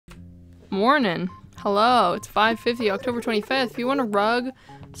Morning. Hello, it's 5:50, October 25th. If you want a rug,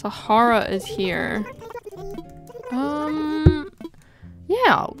 Sahara is here.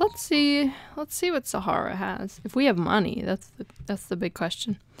 Yeah, let's see what Sahara has. If we have money, that's the big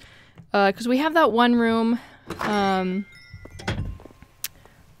question. Because we have that one room. I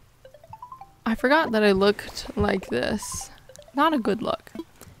forgot that I looked like this. Not a good look.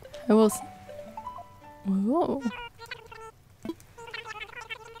 I will. Whoa.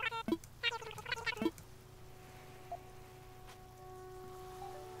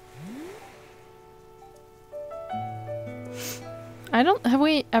 Have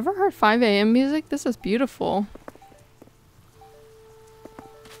we ever heard 5 a.m. music? This is beautiful.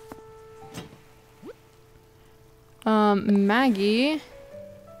 Maggie.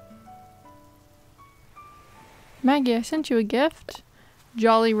 Maggie, I sent you a gift.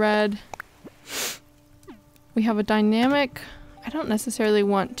 Jolly Red. We have a dynamic. I don't necessarily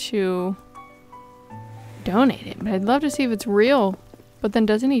want to donate it, but I'd love to see if it's real. But then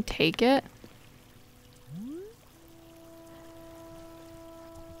doesn't he take it?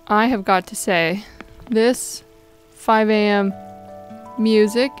 I have got to say, this 5 a.m.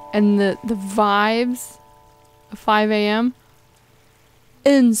 music and the vibes of 5 a.m.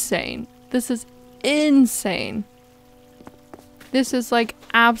 insane. This is insane. This is like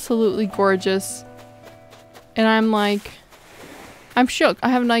absolutely gorgeous. And I'm shook. I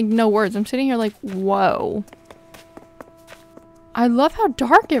have like no words. I'm sitting here like, whoa. I love how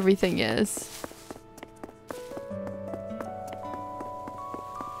dark everything is.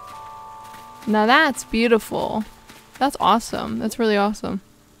 Now that's beautiful. That's awesome. That's really awesome.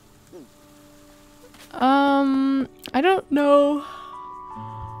 I don't know.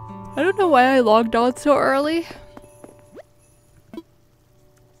 I don't know why I logged on so early.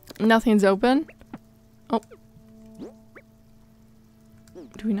 Nothing's open. Oh.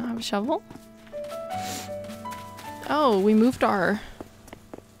 Do we not have a shovel? Oh, we moved our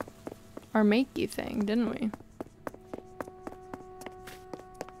makey thing, didn't we?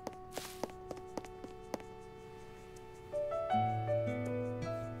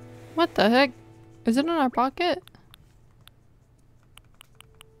 What the heck? Is it in our pocket?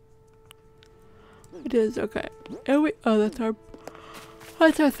 It is, okay. Oh, that's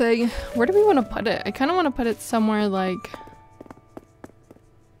our thing. Where do we want to put it? I kind of want to put it somewhere like...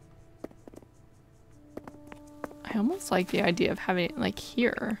 I almost like the idea of having it like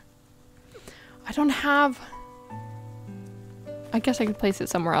here. I don't have... I guess I could place it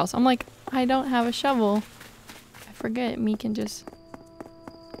somewhere else. I'm like, I don't have a shovel. I forget, me can just...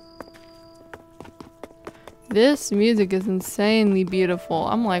 This music is insanely beautiful.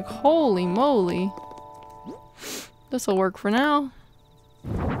 I'm like, holy moly. This'll work for now.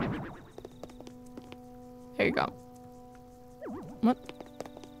 There you go. What?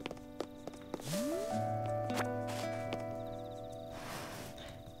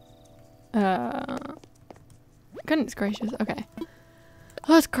 Goodness gracious. Okay.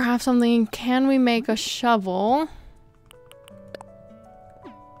 Let's craft something. Can we make a shovel?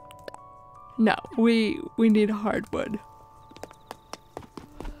 No, we need hardwood.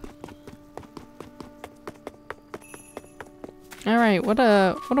 All right, what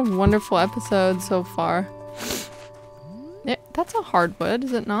a wonderful episode so far. That's a hardwood,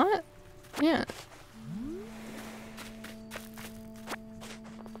 is it not? Yeah.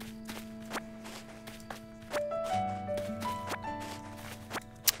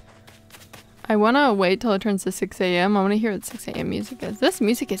 I want to wait till it turns to 6 a.m. I want to hear what 6 a.m. music is. This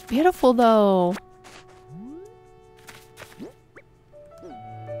music is beautiful though.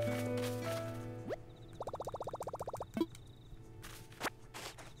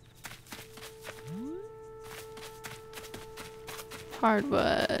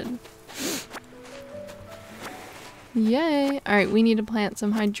 Hardwood. Yay. Alright, we need to plant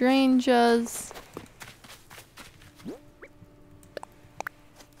some hydrangeas.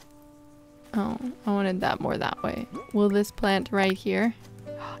 Oh, I wanted that more that way. Will this plant right here?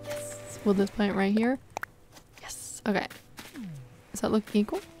 Oh, yes. Will this plant right here? Yes. Okay. Does that look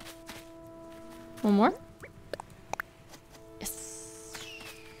equal? One more? Yes.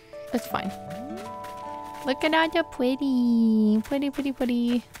 That's fine. Look at all the pretty.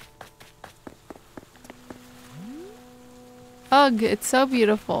 Ugh, it's so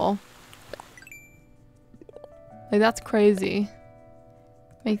beautiful. Like, that's crazy.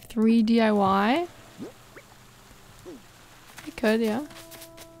 Make 3 DIY? I could, yeah.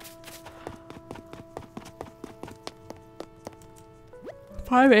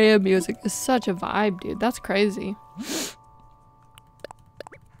 "5 a.m. music is such a vibe, dude. That's crazy.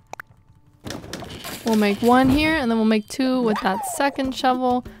 We'll make one here, and then we'll make two with that second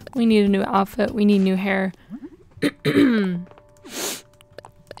shovel. We need a new outfit. We need new hair.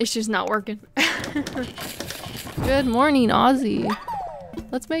 It's just not working. Good morning, Aussie.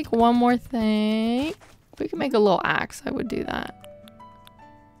 Let's make one more thing. If we can make a little axe, I would do that.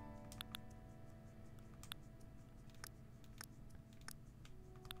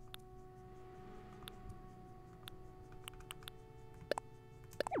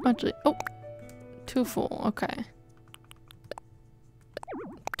 Actually, oh, too full. Okay.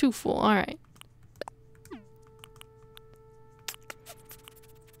 Too full. All right.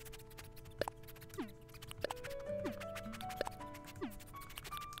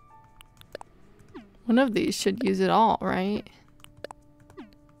 One of these should use it all, right?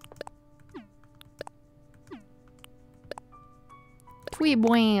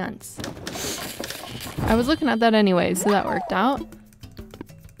 Tweebwants. I was looking at that anyway, so that worked out.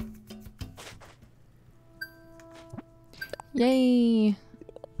 Yay!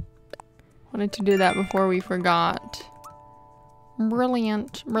 Wanted to do that before we forgot.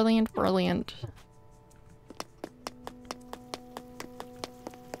 Brilliant, brilliant, brilliant.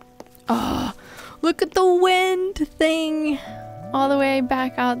 Oh, look at the wind thing all the way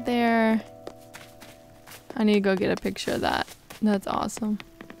back out there. I need to go get a picture of that. That's awesome.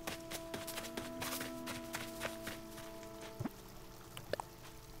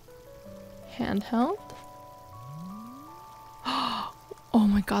 Handheld. Oh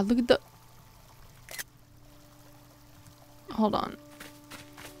my god, look at the... Hold on.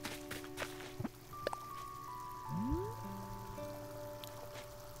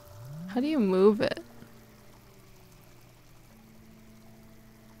 How do you move it?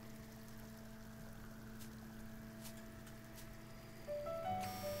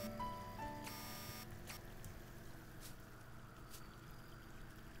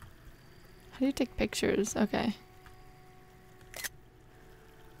 How do you take pictures? Okay.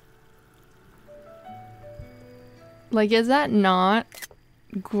 Like, is that not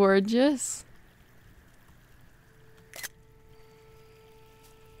gorgeous?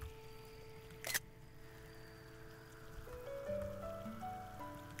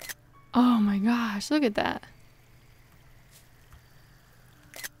 Oh my gosh, look at that.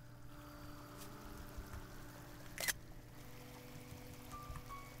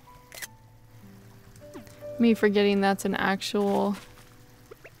 Me forgetting that's an actual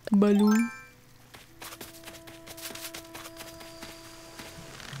balloon.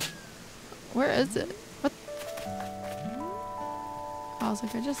 Where is it? What? I was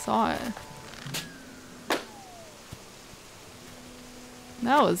like, I just saw it.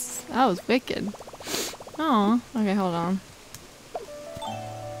 That was wicked. Oh, okay, hold on.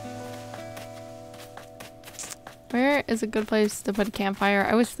 Where is a good place to put a campfire?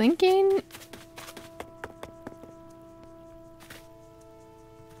 I was thinking...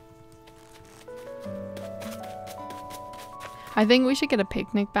 I think we should get a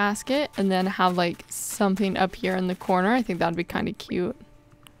picnic basket and then have like something up here in the corner. I think that'd be kind of cute.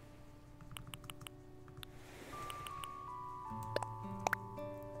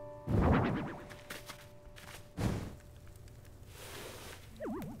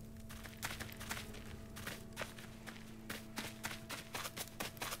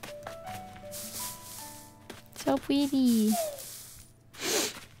 So pretty.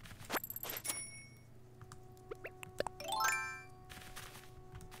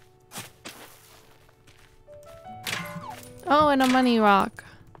 Oh, and a money rock.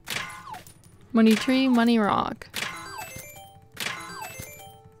 Money tree, money rock.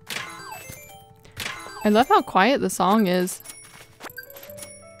 I love how quiet the song is.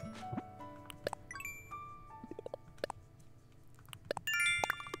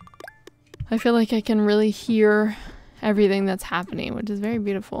 I feel like I can really hear everything that's happening, which is very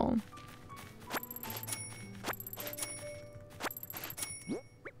beautiful.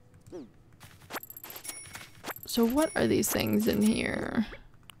 So what are these things in here?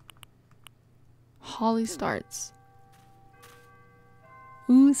 Holly starts.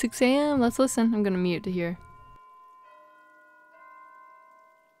 Ooh, 6 a.m. Let's listen. I'm gonna mute to hear.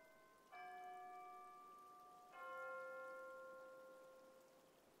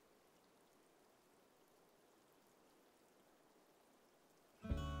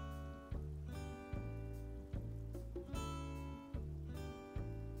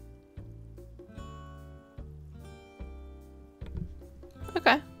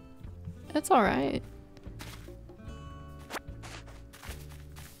 Okay. It's alright.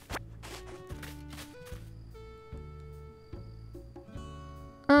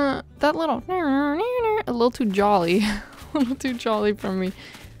 That little... A little too jolly. A little too jolly for me.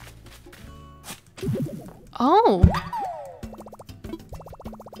 Oh.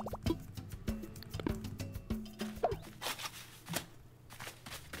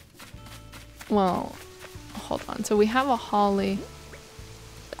 Well, hold on. So we have a holly.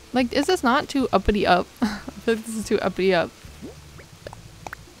 Like, is this not too uppity up? I feel like this is too uppity up.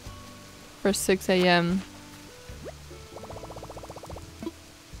 For 6 a.m.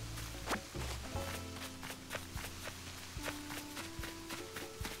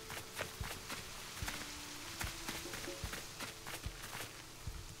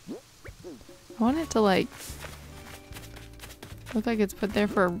 I want it to like look like it's put there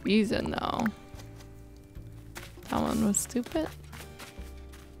for a reason though. That one was stupid.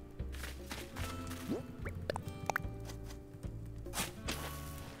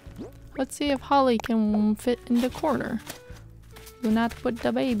 Let's see if Holly can fit in the corner. Do not put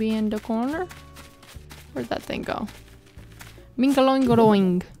the baby in the corner. Where'd that thing go?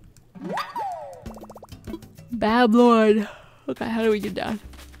 Minkaloingoing. Babloid. Okay, how do we get down?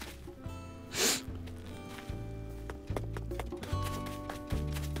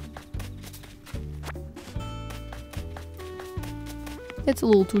 It's a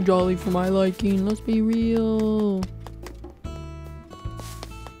little too jolly for my liking, let's be real.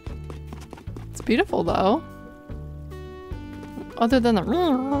 It's beautiful though. Other than the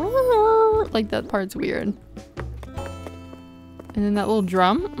like that part's weird. And then that little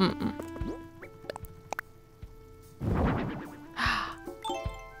drum.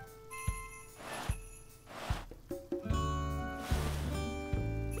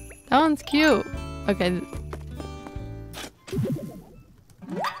 That one's cute. Okay.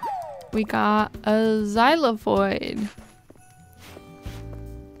 We got a xylophone.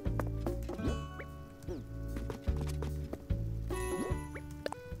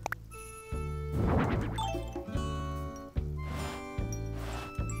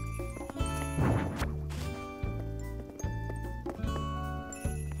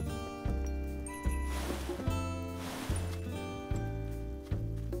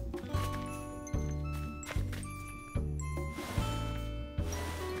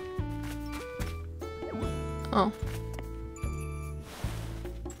 Oh.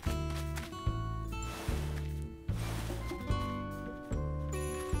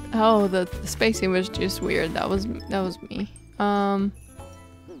 Oh, the spacing was just weird. That was me. I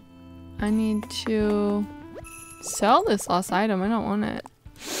need to sell this last item. I don't want it.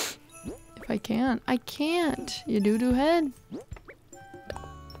 If I can. I can't. You doo-doo head.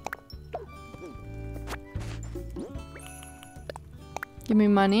 Give me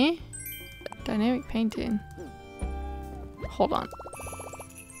money. Dynamic painting. Hold on.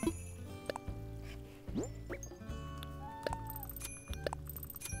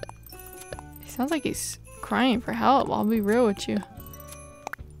 He sounds like he's crying for help. I'll be real with you.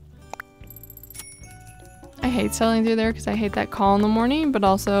 I hate selling through there because I hate that call in the morning, but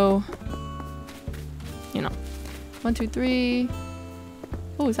also, you know. 1, 2, 3.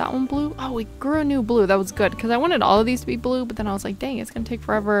 Oh, is that one blue? Oh, we grew a new blue. That was good because I wanted all of these to be blue, but then I was like, dang, it's gonna take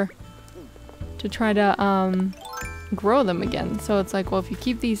forever to try to grow them again. So it's like, well, if you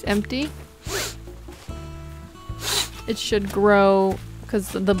keep these empty, it should grow because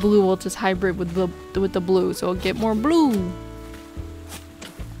the blue will just hybrid with the blue, so it'll get more blue.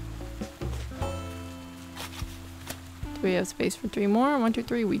 Do we have space for 3 more? 1, 2,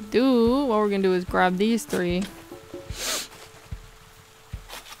 3. We do. What we're gonna do is grab these 3.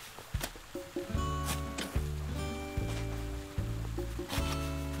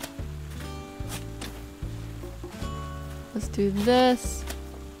 Let's do this.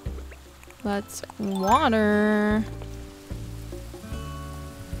 Let's water.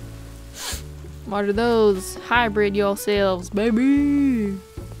 Water those. Hybrid yourselves, baby.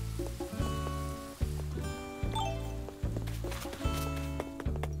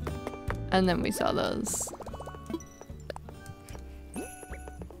 And then we saw those.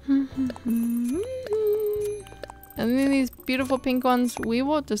 And then these beautiful pink ones, we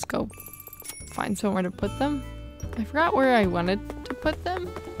will just go find somewhere to put them. I forgot where I wanted to put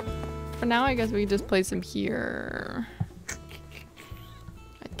them. For now, I guess we just place them here.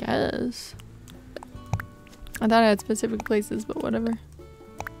 I guess. I thought I had specific places, but whatever.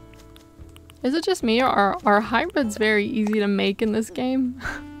 Is it just me, or are hybrids very easy to make in this game?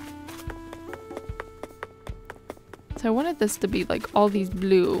 So I wanted this to be like all these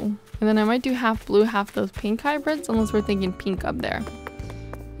blue. And then I might do half blue, half those pink hybrids, unless we're thinking pink up there.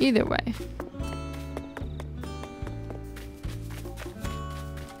 Either way.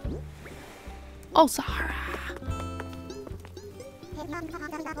 Oh, Sahara!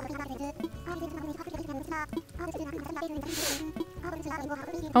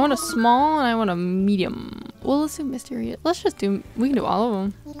 I want a small and I want a medium. Well, let's do mysterious. Let's just do, we can do all of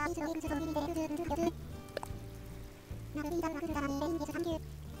them.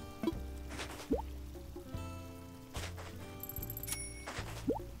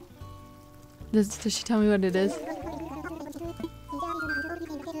 Does she tell me what it is?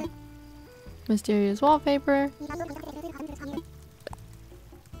 Mysterious wallpaper.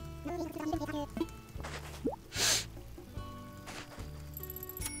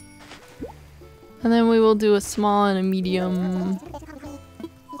 And then we will do a small and a medium.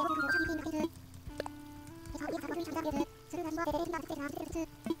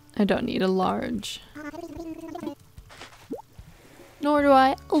 I don't need a large. Nor do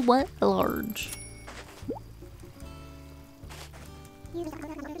I want a large.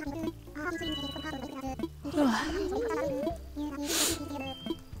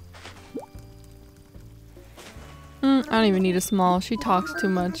 I don't even need a small. She talks too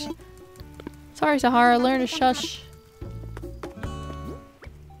much. Sorry, Sahara. Learn to shush.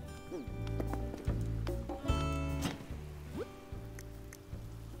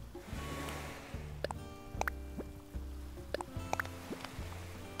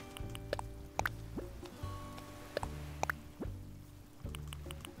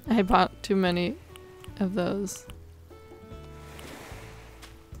 I bought too many of those.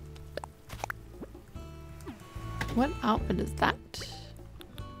 What outfit is that?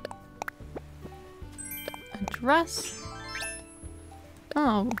 A dress?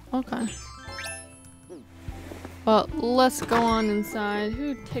 Oh, okay. Well, let's go on inside.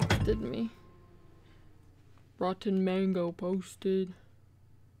 Who texted me? Rotten Mango posted.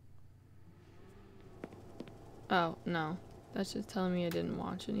 Oh, no. That's just telling me I didn't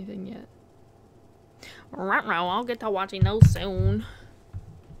watch anything yet. Right now, I'll get to watching those soon.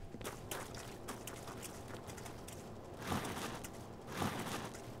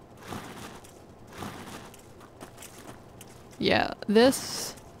 Yeah,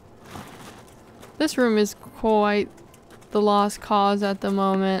 this room is quite the lost cause at the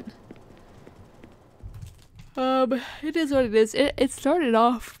moment. It is what it is. It started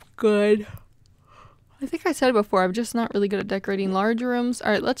off good. I think I said it before, I'm just not really good at decorating large rooms.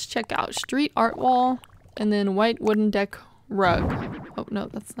 Alright, let's check out street art wall and then white wooden deck rug. Oh, no,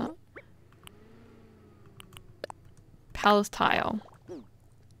 that's not. Palace tile.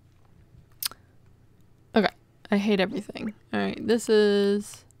 Okay, I hate everything. Alright, this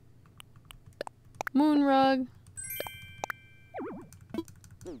is moon rug.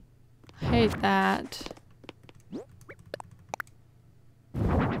 Hate that.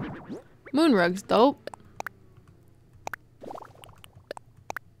 Moon rug's dope.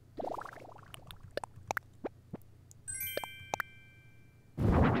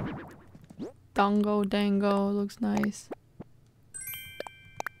 Dongo dango looks nice.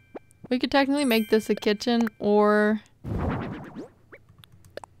 We could technically make this a kitchen or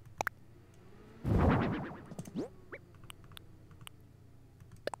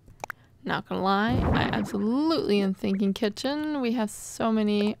not gonna lie, I absolutely am thinking kitchen. We have so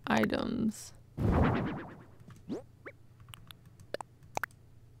many items.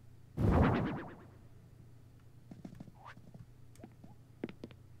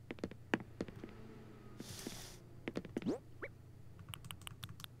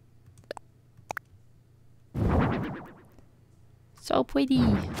 So pretty.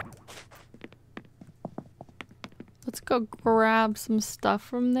 Let's go grab some stuff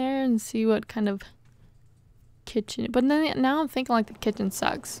from there and see what kind of kitchen. But then now I'm thinking like the kitchen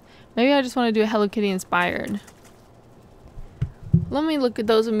sucks. Maybe I just want to do a Hello Kitty inspired. Let me look at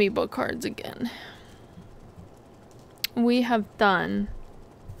those amiibo cards again. We have done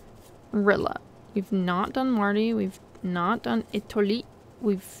Rilla. We've not done Marty. We've not done Italy.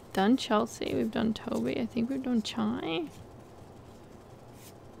 We've done Chelsea. We've done Toby. I think we've done Chai.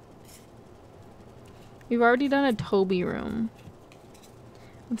 We've already done a Toby room.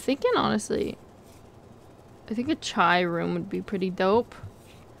 I'm thinking, honestly, I think a Chai room would be pretty dope.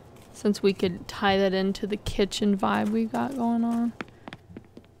 Since we could tie that into the kitchen vibe we got going on.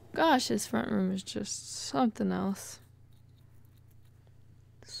 Gosh, this front room is just something else.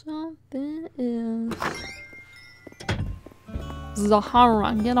 Something else.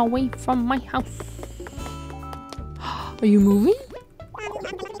 Zahara, get away from my house. Are you moving?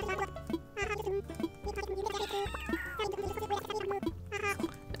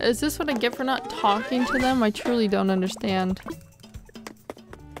 Is this what I get for not talking to them? I truly don't understand.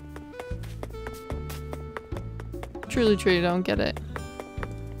 Truly don't get it.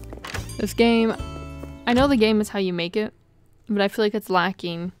 This game, I know the game is how you make it, but I feel like it's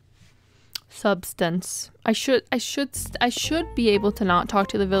lacking substance. I should be able to not talk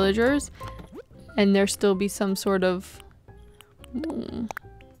to the villagers and there still be some sort of,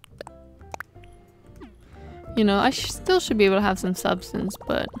 you know, I still should be able to have some substance,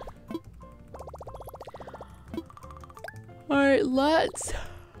 but. Alright, let's.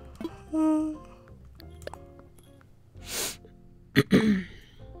 Ooh.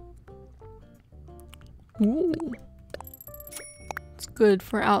 It's good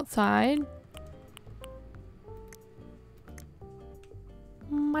for outside.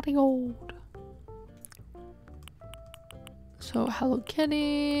 Marigold. So Hello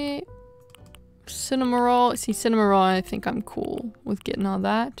Kitty. Cinnamoroll. See, Cinnamoroll, I think I'm cool with getting all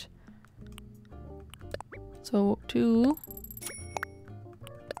that. So 2,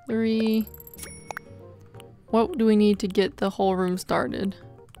 3. What do we need to get the whole room started?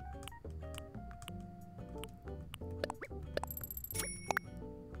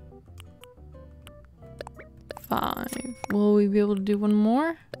 5. Will we be able to do one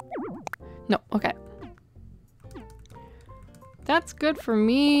more? No, okay. That's good for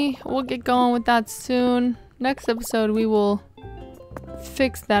me. We'll get going with that soon. Next episode, we will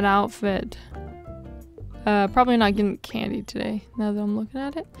fix that outfit. Probably not getting candy today, now that I'm looking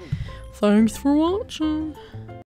at it. Thanks for watching.